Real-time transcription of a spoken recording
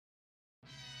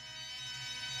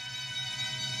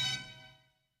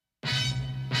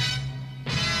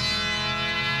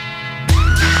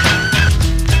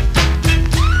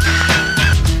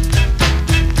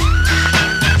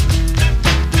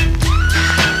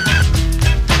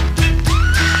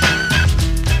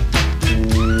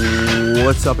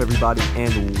What's up, everybody,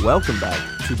 and welcome back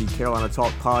to the Carolina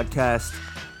Talk Podcast.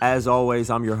 As always,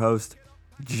 I'm your host,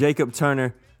 Jacob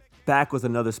Turner, back with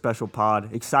another special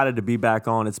pod. Excited to be back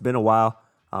on. It's been a while.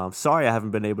 Sorry I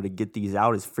haven't been able to get these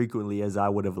out as frequently as I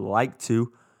would have liked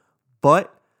to,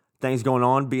 but things going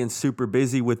on, being super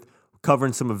busy with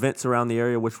covering some events around the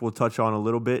area, which we'll touch on a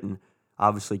little bit, and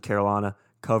obviously Carolina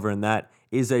covering that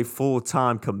is a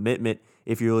full-time commitment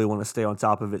if you really want to stay on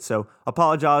top of it. So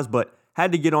apologize, but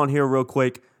had to get on here real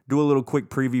quick, do a little quick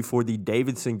preview for the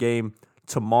Davidson game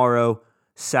tomorrow,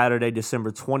 Saturday,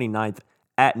 December 29th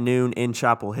at noon in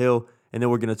Chapel Hill. And then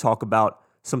we're going to talk about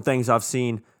some things I've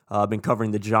seen. I've been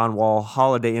covering the John Wall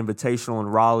Holiday Invitational in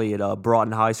Raleigh at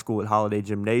Broughton High School at Holiday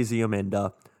Gymnasium. And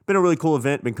been a really cool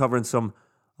event. Been covering some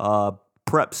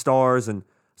prep stars and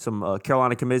some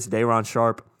Carolina commits. Day'Ron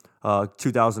Sharpe,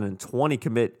 2020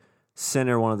 commit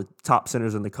center, one of the top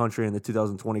centers in the country in the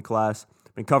 2020 class.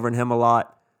 Been covering him a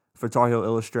lot for Tar Heel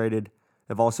Illustrated.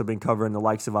 I've also been covering the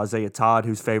likes of Isaiah Todd,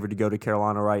 who's favored to go to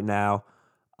Carolina right now.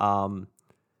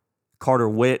 Carter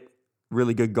Witt,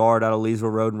 really good guard out of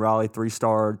Leesville Road in Raleigh,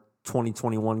 3-star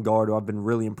 2021 guard who I've been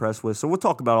really impressed with. So we'll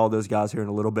talk about all those guys here in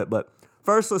a little bit. But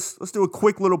first, let's do a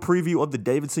quick little preview of the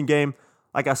Davidson game.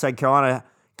 Like I said, Carolina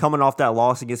coming off that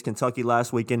loss against Kentucky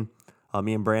last weekend.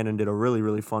 Me and Brandon did a really,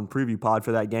 really fun preview pod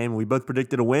for that game. We both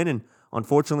predicted a win, and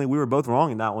unfortunately, we were both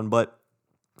wrong in that one. But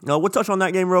we'll touch on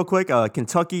that game real quick.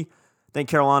 Kentucky, I think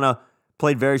Carolina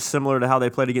played very similar to how they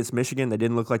played against Michigan. They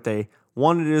didn't look like they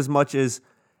wanted it as much as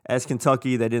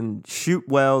Kentucky. They didn't shoot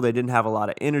well. They didn't have a lot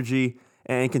of energy,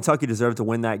 and Kentucky deserved to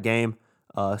win that game.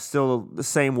 Still the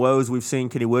same woes we've seen.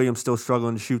 Kenny Williams still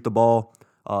struggling to shoot the ball.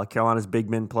 Carolina's big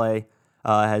men play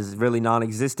has really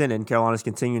non-existent, and Carolina's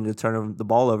continuing to turn the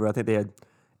ball over. I think they had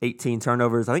 18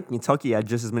 turnovers. I think Kentucky had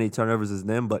just as many turnovers as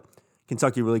them, but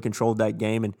Kentucky really controlled that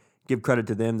game, and give credit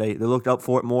to them. They looked up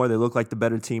for it more. They looked like the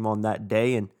better team on that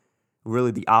day, and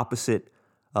really the opposite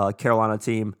Carolina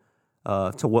team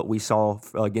to what we saw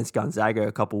against Gonzaga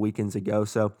a couple weekends ago.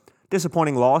 So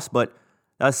disappointing loss, but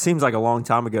that seems like a long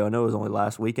time ago. I know it was only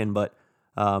last weekend, but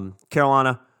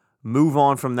Carolina move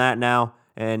on from that now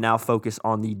and now focus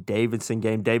on the Davidson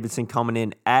game. Davidson coming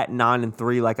in at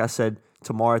 9-3, like I said,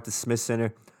 tomorrow at the Smith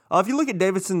Center. If you look at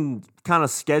Davidson's kind of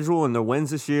schedule and their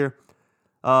wins this year,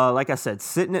 like I said,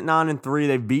 sitting at 9-3,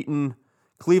 they've beaten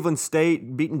Cleveland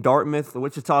State, beaten Dartmouth,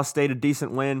 Wichita State, a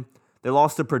decent win. They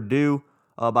lost to Purdue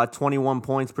by 21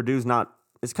 points. Purdue's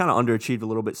it's kind of underachieved a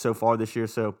little bit so far this year,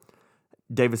 so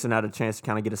Davidson had a chance to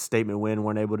kind of get a statement win,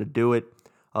 weren't able to do it.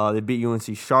 They beat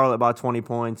UNC Charlotte by 20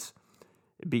 points.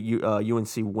 They beat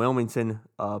UNC Wilmington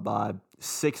by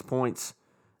 6 points.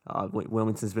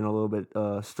 Wilmington's been a little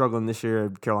bit struggling this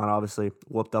year. Carolina obviously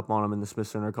whooped up on them in the Smith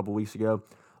Center a couple weeks ago.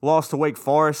 Lost to Wake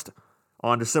Forest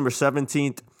on December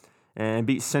 17th and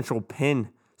beat Central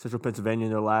Pennsylvania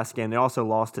in their last game. They also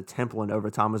lost to Temple in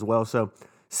overtime as well. So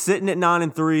sitting at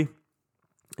 9-3,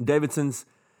 Davidson's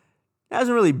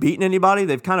hasn't really beaten anybody.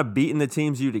 They've kind of beaten the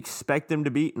teams you'd expect them to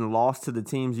beat and lost to the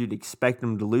teams you'd expect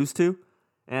them to lose to.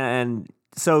 And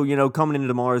so, coming into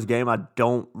tomorrow's game, I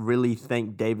don't really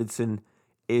think Davidson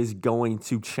is going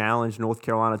to challenge North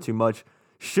Carolina too much.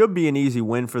 Should be an easy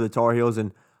win for the Tar Heels,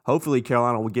 and hopefully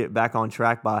Carolina will get back on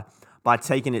track by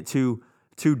taking it to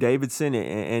Davidson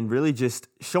and really just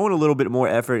showing a little bit more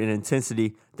effort and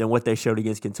intensity than what they showed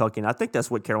against Kentucky. And I think that's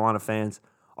what Carolina fans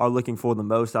are looking for the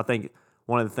most. I think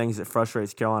one of the things that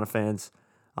frustrates Carolina fans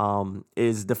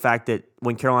is the fact that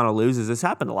when Carolina loses, this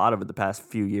happened a lot over the past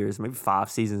few years, maybe 5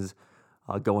 seasons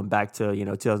going back to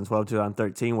 2012,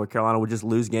 2013, where Carolina would just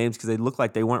lose games because they looked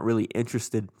like they weren't really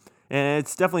interested. And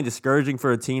it's definitely discouraging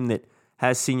for a team that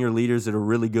has senior leaders that are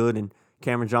really good, and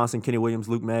Cameron Johnson, Kenny Williams,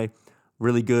 Luke May,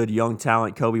 really good young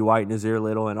talent, Kobe White, Nazir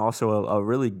Little, and also a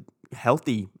really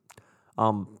healthy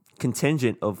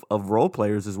contingent of role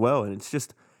players as well. And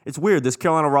it's weird. This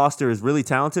Carolina roster is really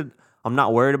talented. I'm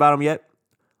not worried about them yet.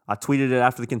 I tweeted it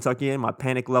after the Kentucky game. My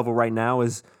panic level right now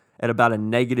is at about a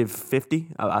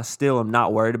 -50. I still am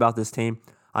not worried about this team.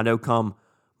 I know come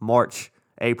March,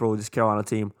 April, this Carolina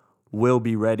team will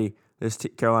be ready. This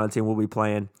Carolina team will be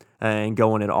playing and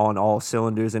going it on all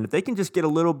cylinders. And if they can just get a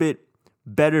little bit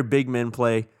better big men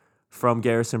play from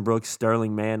Garrison Brooks,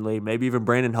 Sterling Manley, maybe even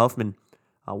Brandon Huffman,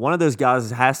 one of those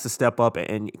guys has to step up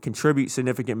and contribute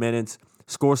significant minutes,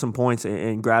 score some points,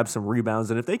 and grab some rebounds.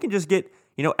 And if they can just get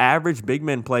average big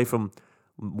men play from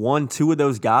 1-2 of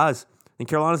those guys, then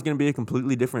Carolina's going to be a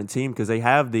completely different team because they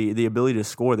have the ability to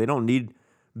score. They don't need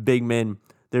big men.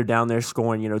 They're down there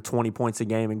scoring 20 points a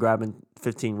game and grabbing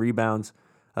 15 rebounds.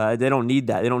 They don't need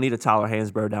that. They don't need a Tyler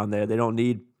Hansbrough down there. They don't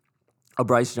need a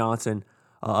Bryce Johnson,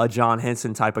 a John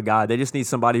Henson type of guy. They just need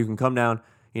somebody who can come down,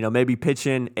 maybe pitch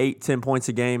in 8-10 points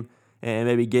a game and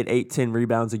maybe get 8-10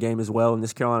 rebounds a game as well. And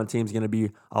this Carolina team is going to be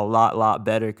a lot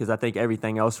better because I think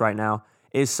everything else right now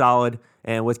is solid.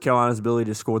 And with Carolina's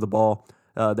ability to score the ball,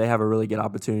 they have a really good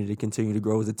opportunity to continue to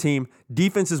grow as a team.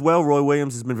 Defense as well. Roy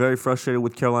Williams has been very frustrated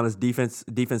with Carolina's defense.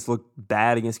 Defense looked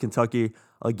bad against Kentucky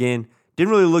again.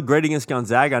 Didn't really look great against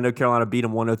Gonzaga. I know Carolina beat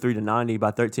them 103-90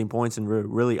 by 13 points and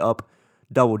really up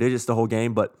double digits the whole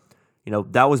game. But,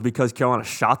 that was because Carolina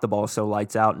shot the ball so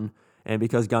lights out. And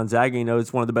because Gonzaga,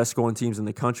 it's one of the best scoring teams in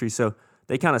the country. So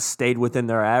they kind of stayed within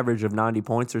their average of 90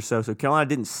 points or so. So Carolina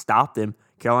didn't stop them.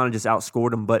 Carolina just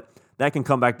outscored them. But that can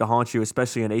come back to haunt you,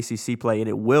 especially in ACC play. And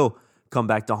it will come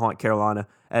back to haunt Carolina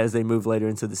as they move later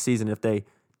into the season if they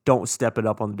don't step it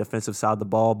up on the defensive side of the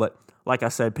ball. But like I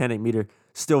said, panic meter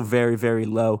still very, very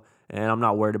low. And I'm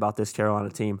not worried about this Carolina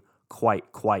team quite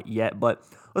yet. But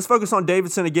let's focus on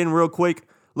Davidson again real quick.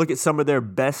 Look at some of their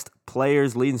best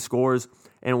players, leading scorers,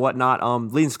 and whatnot.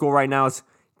 Leading scorer right now is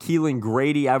Keelan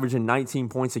Grady, averaging 19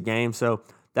 points a game. So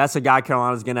that's a guy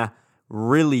Carolina's going to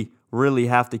really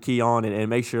have to key on and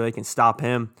make sure they can stop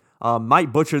him.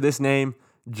 Might butcher this name.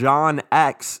 John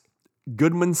X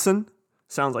Goodmanson.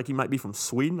 Sounds like he might be from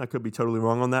Sweden. I could be totally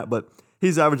wrong on that, but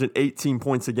he's averaging 18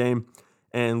 points a game.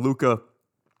 And Luka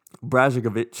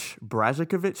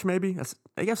Brajakovic maybe?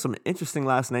 They have some interesting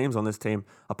last names on this team.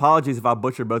 Apologies if I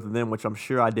butchered both of them, which I'm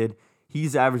sure I did.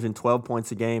 He's averaging 12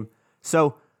 points a game.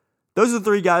 So those are the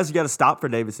three guys you got to stop for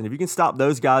Davidson. If you can stop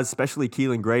those guys, especially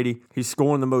Keelan Grady, he's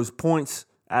scoring the most points,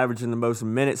 averaging the most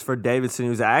minutes for Davidson. He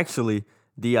was actually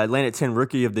the Atlantic 10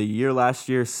 Rookie of the Year last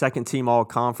year, second team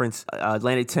All-Conference,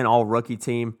 Atlantic 10 All-Rookie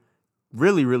team.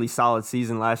 Really solid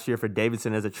season last year for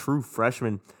Davidson as a true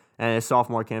freshman and his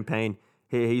sophomore campaign.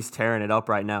 He's tearing it up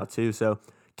right now too. So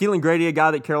Keelan Grady, a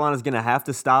guy that Carolina's going to have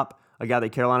to stop, a guy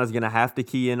that Carolina's going to have to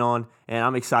key in on, and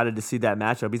I'm excited to see that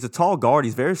matchup. He's a tall guard.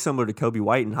 He's very similar to Kobe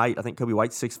White in height. I think Kobe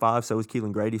White's 6'5", so is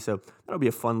Keelan Grady. So that'll be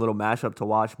a fun little matchup to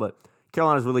watch, but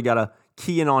Carolina's really got to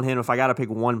key in on him. If I got to pick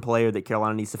one player that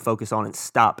Carolina needs to focus on and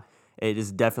stop, it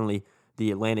is definitely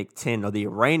the Atlantic 10 or the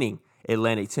reigning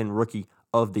Atlantic 10 Rookie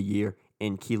of the Year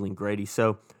in Keelan Grady.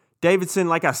 So Davidson,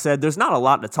 like I said, there's not a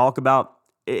lot to talk about.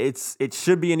 It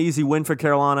should be an easy win for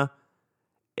Carolina.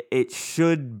 It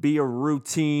should be a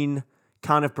routine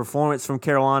kind of performance from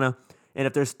Carolina. And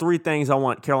if there's three things I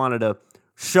want Carolina to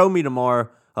show me tomorrow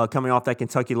coming off that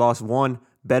Kentucky loss: 1,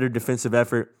 better defensive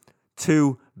effort;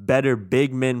 2, better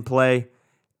big men play;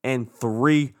 and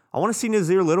 3, I want to see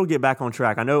Nassir Little get back on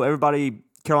track. I know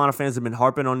Carolina fans have been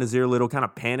harping on Nassir Little, kind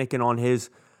of panicking on his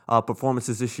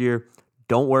performances this year.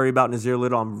 Don't worry about Nassir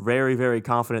Little. I'm very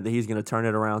confident that he's going to turn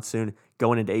it around soon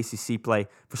going into ACC play.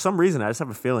 For some reason, I just have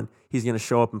a feeling he's going to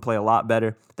show up and play a lot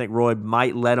better. I think Roy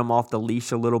might let him off the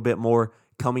leash a little bit more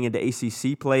coming into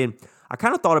ACC play. And I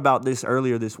kind of thought about this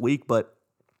earlier this week, but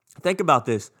think about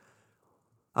this.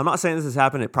 I'm not saying this has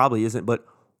happened. It probably isn't. But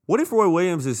what if Roy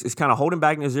Williams is kind of holding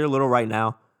back Nassir Little right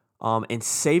now and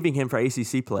saving him for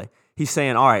ACC play? He's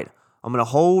saying, all right, I'm going to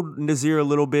hold Nassir a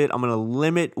little bit. I'm going to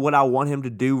limit what I want him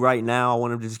to do right now. I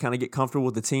want him to just kind of get comfortable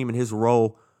with the team and his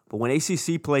role. But when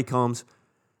ACC play comes,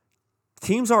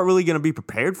 teams aren't really going to be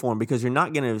prepared for him because you're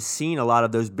not going to have seen a lot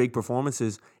of those big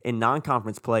performances in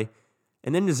non-conference play.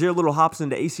 And then Nassir Little hops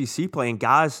into ACC play, and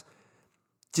guys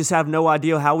just have no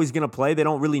idea how he's going to play. They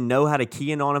don't really know how to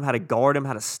key in on him, how to guard him,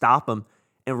 how to stop him.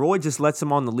 And Roy just lets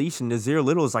him on the leash, and Nassir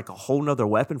Little is like a whole nother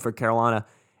weapon for Carolina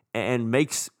and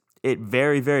makes it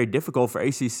very difficult for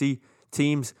ACC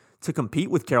teams to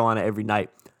compete with Carolina every night.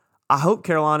 I hope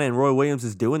Carolina and Roy Williams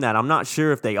is doing that. I'm not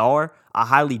sure if they are. I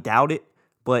highly doubt it.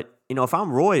 But, if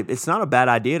I'm Roy, it's not a bad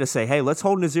idea to say, hey, let's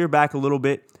hold Nassir back a little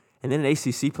bit. And then in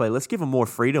ACC play, let's give him more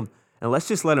freedom. And let's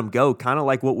just let him go, kind of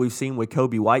like what we've seen with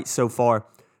Kobe White so far.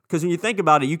 Because when you think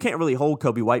about it, you can't really hold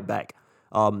Kobe White back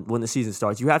when the season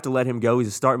starts. You have to let him go. He's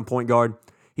a starting point guard.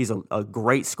 He's a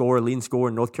great scorer, leading scorer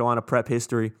in North Carolina prep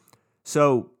history.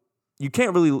 So you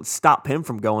can't really stop him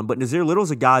from going. But Nassir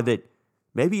Little's a guy that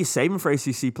maybe you save him for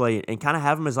ACC play and kind of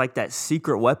have him as like that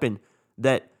secret weapon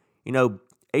that,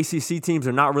 ACC teams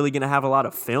are not really going to have a lot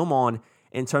of film on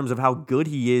in terms of how good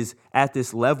he is at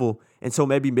this level. And so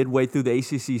maybe midway through the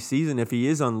ACC season, if he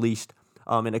is unleashed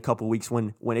in a couple weeks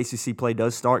when ACC play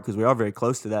does start, because we are very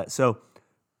close to that. So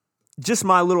just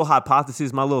my little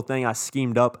hypothesis, my little thing I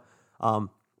schemed up.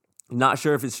 Not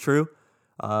sure if it's true,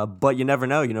 but you never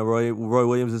know. Roy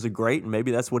Williams is a great, and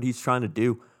maybe that's what he's trying to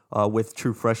do with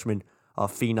true freshman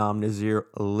phenom Nassir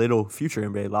Little, future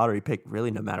NBA lottery pick,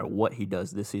 really no matter what he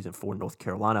does this season for North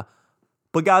Carolina.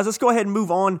 But guys, let's go ahead and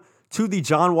move on to the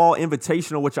John Wall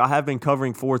Invitational, which I have been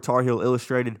covering for Tar Heel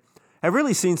Illustrated. I've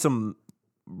really seen some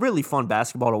really fun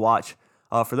basketball to watch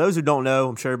For those who don't know,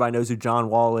 I'm sure everybody knows who John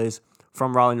Wall is,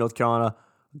 from Raleigh, North Carolina,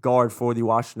 guard for the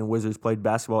Washington Wizards, played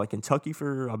basketball at Kentucky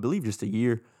for, I believe, just a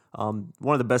year. One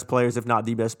of the best players, if not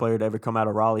the best player to ever come out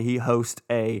of Raleigh. He hosts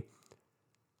a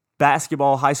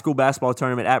high school basketball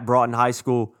tournament at Broughton High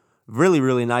School. Really,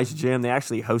 really nice gym. They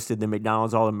actually hosted the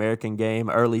McDonald's All-American game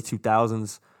early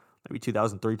 2000s, maybe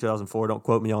 2003, 2004. Don't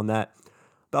quote me on that.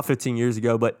 About 15 years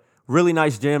ago, but really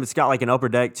nice gym. It's got like an upper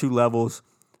deck, 2 levels.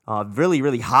 Really,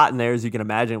 really hot in there, as you can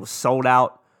imagine. It was sold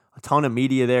out. A ton of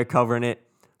media there covering it.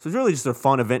 So it's really just a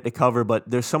fun event to cover, but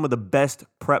there's some of the best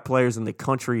prep players in the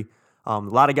country. A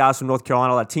lot of guys from North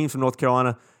Carolina, a lot of teams from North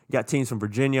Carolina. You got teams from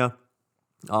Virginia,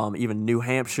 even New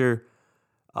Hampshire.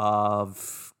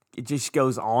 It just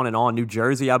goes on and on. New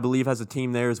Jersey, I believe, has a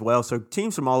team there as well. So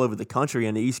teams from all over the country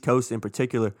and the East Coast in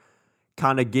particular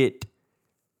kind of get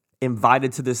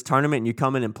invited to this tournament, and you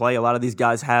come in and play. A lot of these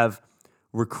guys have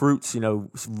recruits,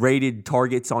 rated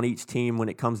targets on each team when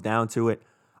it comes down to it.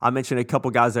 I mentioned a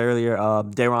couple guys earlier.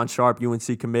 Day'Ron Sharpe,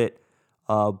 UNC commit,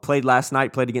 played last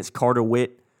night, played against Carter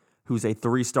Witt, who's a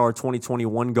 3-star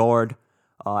 2021 guard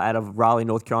out of Raleigh,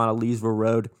 North Carolina, Leesville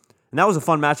Road. And that was a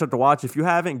fun matchup to watch. If you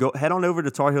haven't, go head on over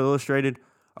to Tar Heel Illustrated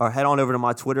or head on over to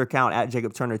my Twitter account at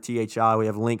Jacob Turner THI. We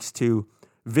have links to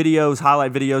videos,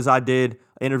 highlight videos I did,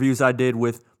 interviews I did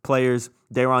with players,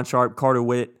 Day'Ron Sharpe, Carter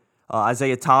Witt,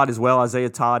 Isaiah Todd as well. Isaiah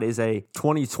Todd is a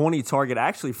 2020 target,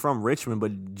 actually from Richmond,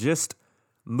 but just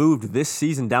moved this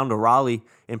season down to Raleigh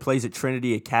and plays at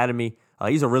Trinity Academy.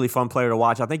 He's a really fun player to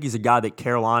watch. I think he's a guy that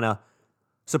Carolina,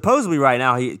 supposedly right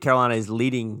now, Carolina is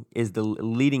the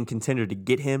leading contender to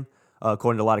get him,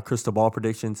 according to a lot of crystal ball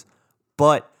predictions.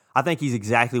 But I think he's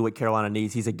exactly what Carolina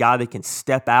needs. He's a guy that can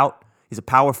step out. He's a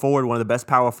power forward, one of the best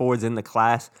power forwards in the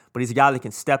class. But he's a guy that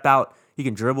can step out. He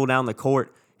can dribble down the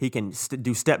court. He can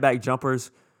do step-back jumpers.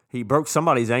 He broke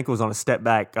somebody's ankles on a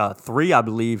step-back 3, I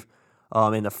believe,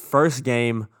 in the first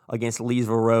game against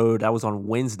Leesville Road. That was on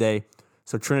Wednesday.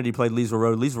 So Trinity played Leesville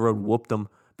Road. Leesville Road whooped them,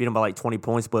 beat them by like 20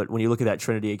 points. But when you look at that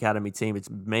Trinity Academy team, it's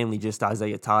mainly just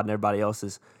Isaiah Todd, and everybody else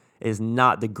is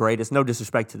not the greatest. No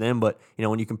disrespect to them, but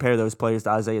when you compare those players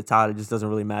to Isaiah Todd, it just doesn't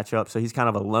really match up. So he's kind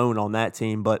of alone on that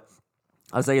team. But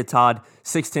Isaiah Todd,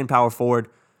 6'10" power forward,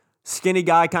 skinny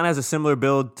guy, kind of has a similar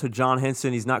build to John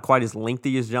Henson. He's not quite as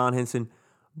lengthy as John Henson,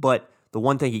 but the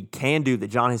one thing he can do that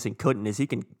John Henson couldn't is he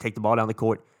can take the ball down the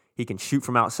court. He can shoot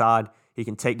from outside. He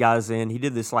can take guys in. He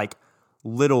did this like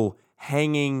little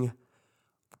hanging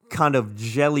kind of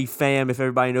jelly fam, if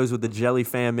everybody knows what the jelly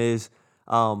fam is,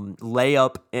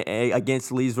 layup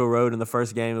against Leesville Road in the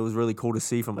first game. It was really cool to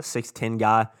see from a 6'10"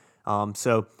 guy.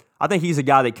 So I think he's a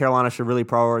guy that Carolina should really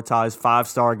prioritize.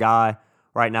 5-star guy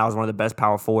right now is one of the best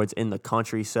power forwards in the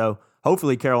country. So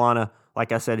hopefully Carolina,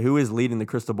 like I said, who is leading the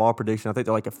crystal ball prediction, I think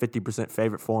they're like a 50%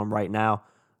 favorite for him right now.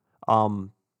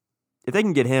 If they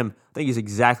can get him, I think he's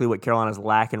exactly what Carolina's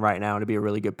lacking right now, and it'd be a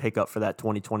really good pickup for that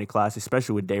 2020 class,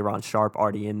 especially with Day'Ron Sharpe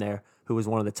already in there, who is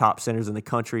one of the top centers in the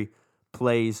country,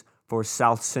 plays for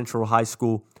South Central High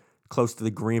School, close to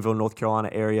the Greenville, North Carolina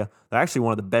area. They're actually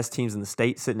one of the best teams in the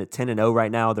state, sitting at 10-0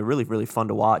 right now. They're really, really fun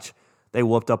to watch. They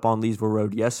whooped up on Leesville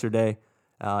Road yesterday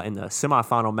in the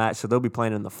semifinal match, so they'll be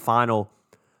playing in the final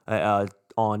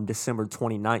on December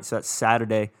 29th, so that's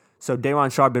Saturday. So Day'Ron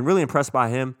Sharpe, been really impressed by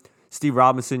him. Steve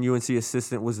Robinson, UNC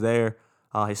assistant, was there.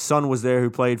 His son was there, who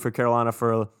played for Carolina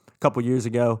for a couple years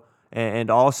ago. And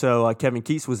also Kevin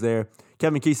Keats was there.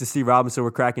 Kevin Keats and Steve Robinson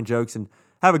were cracking jokes and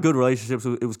have a good relationship.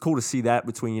 So it was cool to see that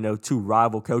between, two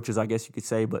rival coaches, I guess you could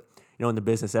say. But, in the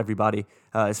business, everybody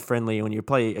is friendly. When you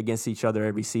play against each other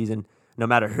every season, no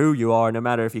matter who you are, no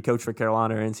matter if you coach for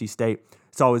Carolina or NC State,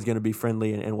 it's always going to be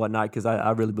friendly and whatnot, because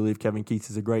I really believe Kevin Keats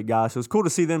is a great guy. So it's cool to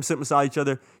see them sitting beside each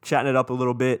other, chatting it up a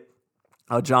little bit.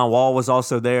 John Wall was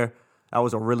also there. That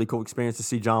was a really cool experience to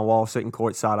see John Wall sitting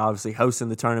courtside, obviously hosting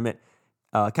the tournament.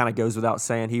 Kind of goes without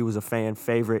saying he was a fan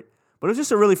favorite. But it was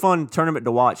just a really fun tournament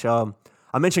to watch. I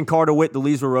mentioned Carter Witt, the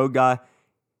Leesville Road guy.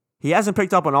 He hasn't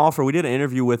picked up an offer. We did an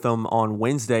interview with him on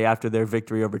Wednesday after their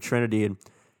victory over Trinity, and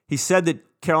he said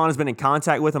that Carolina's been in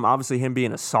contact with him. Obviously, him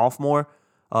being a sophomore,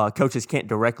 coaches can't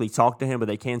directly talk to him, but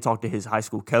they can talk to his high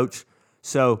school coach.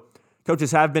 So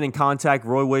coaches have been in contact.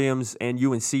 Roy Williams and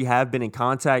UNC have been in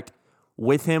contact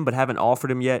with him, but haven't offered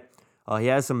him yet. He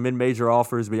has some mid-major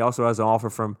offers, but he also has an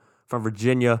offer from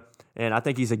Virginia. And I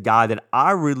think he's a guy that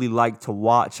I really like to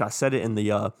watch. I said it in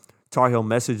the Tar Heel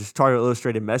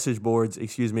Illustrated message boards,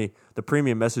 the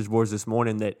premium message boards this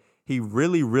morning, that he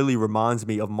really, really reminds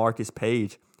me of Marcus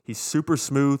Page. He's super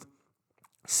smooth,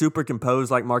 super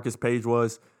composed like Marcus Page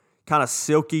was, kind of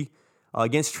silky.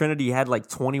 Against Trinity, he had like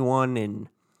 21 and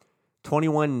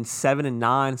 7 and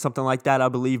 9, something like that, I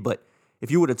believe. But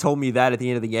if you would have told me that at the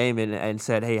end of the game and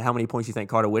said, hey, how many points do you think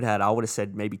Carter Witt had, I would have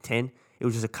said maybe 10. It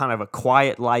was just a kind of a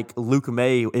quiet, like Luka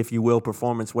May, if you will,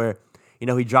 performance where,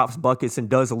 he drops buckets and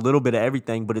does a little bit of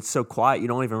everything, but it's so quiet you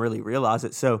don't even really realize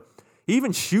it. So he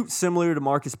even shoots similar to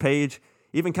Marcus Paige,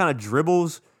 even kind of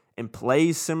dribbles and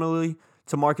plays similarly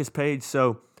to Marcus Paige.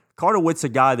 So Carter Witt's a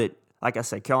guy that, like I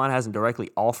said, Carolina hasn't directly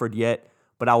offered yet,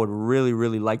 but I would really,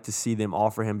 really like to see them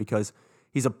offer him because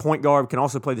he's a point guard, can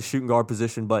also play the shooting guard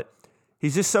position, but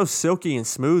he's just so silky and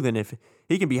smooth, and if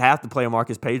he can be half the player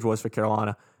Marcus Paige was for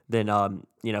Carolina, then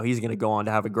he's going to go on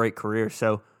to have a great career.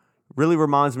 So really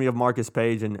reminds me of Marcus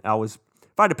Paige, and if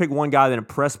I had to pick one guy that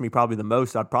impressed me probably the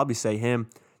most, I'd probably say him.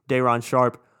 Day'Ron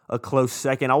Sharpe, a close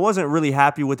second. I wasn't really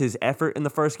happy with his effort in the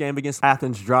first game against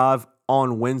Athens Drive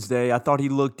on Wednesday. I thought he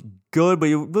looked good, but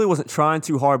he really wasn't trying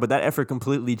too hard, but that effort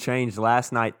completely changed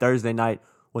last night, Thursday night,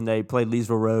 when they played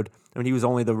Leesville Road. I mean, he was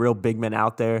only the real big man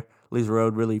out there. Leesville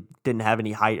Road really didn't have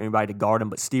any height or anybody to guard him,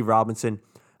 but Steve Robinson,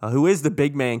 who is the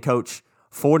big man coach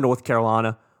for North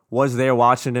Carolina, was there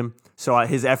watching him. So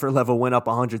his effort level went up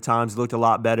 100 times. He looked a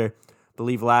lot better. I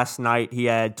believe last night he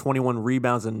had 21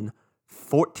 rebounds and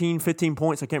 15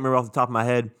 points. I can't remember off the top of my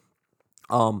head.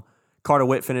 Carter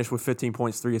Witt finished with 15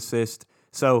 points, 3 assists.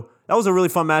 So that was a really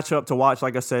fun matchup to watch.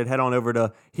 Like I said, head on over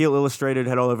to Heel Illustrated,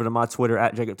 head on over to my Twitter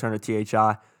at Jacob Turner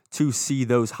THI to see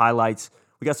those highlights.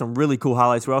 We got some really cool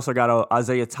highlights. We also got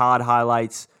Isaiah Todd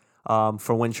highlights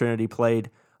for when Trinity played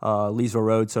Leesville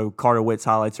Road. So Carter Witt's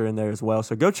highlights are in there as well.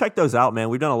 So go check those out, man.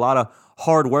 We've done a lot of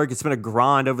hard work. It's been a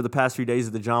grind over the past few days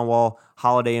of the John Wall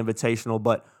Holiday Invitational,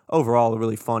 but overall a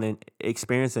really fun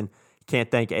experience, and can't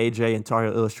thank AJ and Tar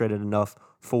Heel Illustrated enough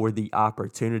for the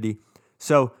opportunity.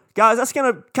 So, guys, that's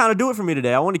going to kind of do it for me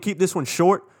today. I want to keep this one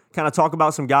short, kind of talk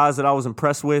about some guys that I was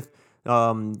impressed with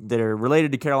that are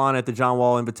related to Carolina at the John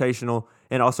Wall Invitational,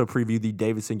 and also preview the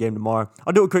Davidson game tomorrow.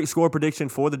 I'll do a quick score prediction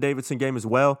for the Davidson game as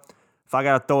well. If I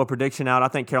got to throw a prediction out, I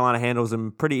think Carolina handles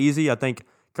them pretty easy. I think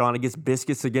Carolina gets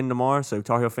biscuits again tomorrow, so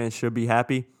Tar Heel fans should be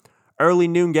happy. Early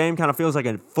noon game kind of feels like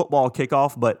a football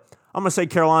kickoff, but I'm going to say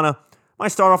Carolina might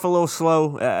start off a little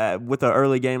slow with an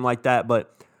early game like that,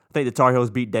 but I think the Tar Heels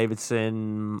beat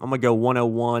Davidson. I'm going to go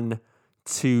 101-75.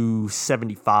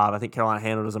 I think Carolina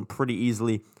handles them pretty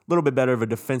easily. A little bit better of a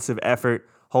defensive effort,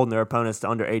 holding their opponents to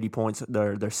under 80 points,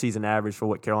 their season average for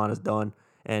what Carolina's done.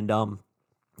 And,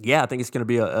 I think it's going to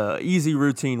be a easy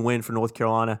routine win for North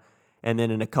Carolina. And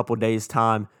then in a couple days'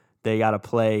 time, they got to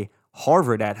play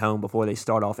Harvard at home before they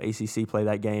start off ACC play.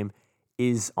 That game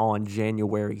is on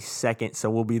January 2nd, so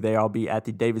we'll be there. I'll be at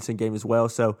the Davidson game as well.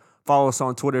 So follow us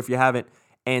on Twitter if you haven't,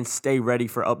 and stay ready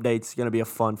for updates. It's going to be a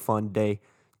fun day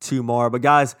tomorrow. But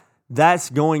guys, that's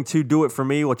going to do it for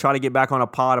me. We'll try to get back on a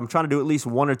pod. I'm trying to do at least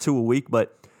 1 or 2 a week,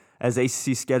 but as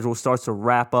ACC schedule starts to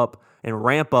wrap up and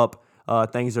ramp up,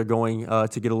 things are going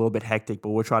to get a little bit hectic, but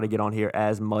we'll try to get on here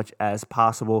as much as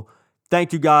possible.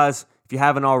 Thank you, guys. If you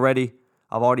haven't already,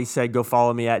 I've already said go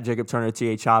follow me at Jacob Turner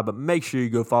THI, but make sure you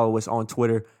go follow us on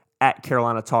Twitter at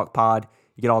Carolina Talk Pod.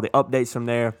 You get all the updates from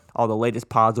there. All the latest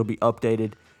pods will be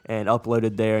updated and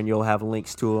uploaded there, and you'll have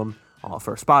links to them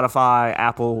for Spotify,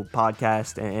 Apple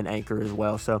Podcast, and Anchor as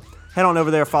well. So head on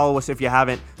over there, follow us if you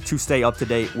haven't, to stay up to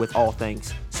date with all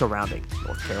things surrounding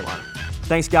North Carolina.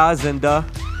 Thanks, guys, and go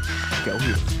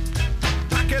Heels.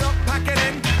 Pack it up, pack it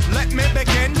in, let me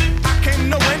begin. I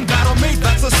came to win, battle me,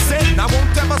 that's a sin. I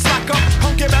won't ever slack up,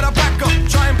 punk, you better back up.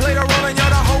 Try and play the role and you're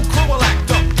the whole crew will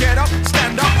act up. Get up,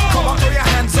 stand up, come on, throw your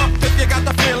hands up if you got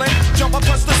the feeling. Jump up,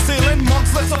 touch the ceiling,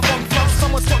 monks, let's